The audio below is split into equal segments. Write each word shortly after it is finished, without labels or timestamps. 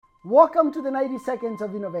Welcome to the 90 Seconds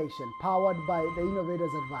of Innovation, powered by the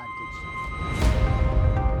Innovator's Advantage.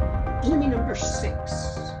 Enemy number 6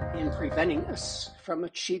 in preventing us from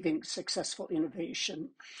achieving successful innovation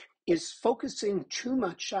is focusing too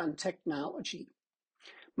much on technology.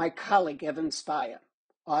 My colleague Evan Spaya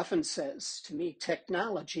often says to me,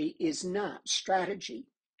 technology is not strategy.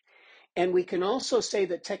 And we can also say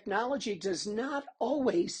that technology does not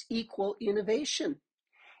always equal innovation.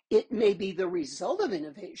 It may be the result of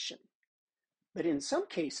innovation, but in some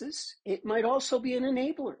cases, it might also be an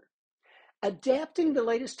enabler. Adapting the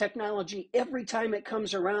latest technology every time it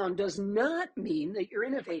comes around does not mean that you're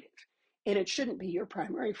innovative, and it shouldn't be your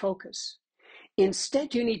primary focus.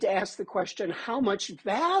 Instead, you need to ask the question, how much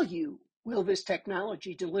value will this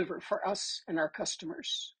technology deliver for us and our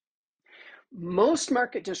customers? Most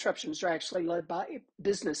market disruptions are actually led by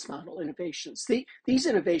business model innovations. These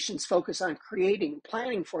innovations focus on creating,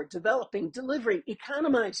 planning for, developing, delivering,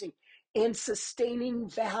 economizing, and sustaining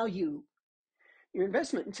value. Your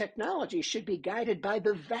investment in technology should be guided by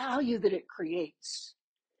the value that it creates.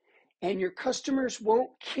 And your customers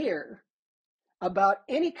won't care about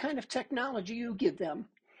any kind of technology you give them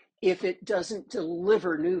if it doesn't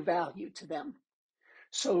deliver new value to them.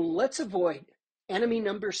 So let's avoid enemy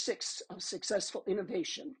number 6 of successful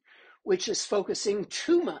innovation, which is focusing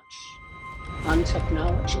too much on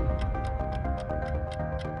technology.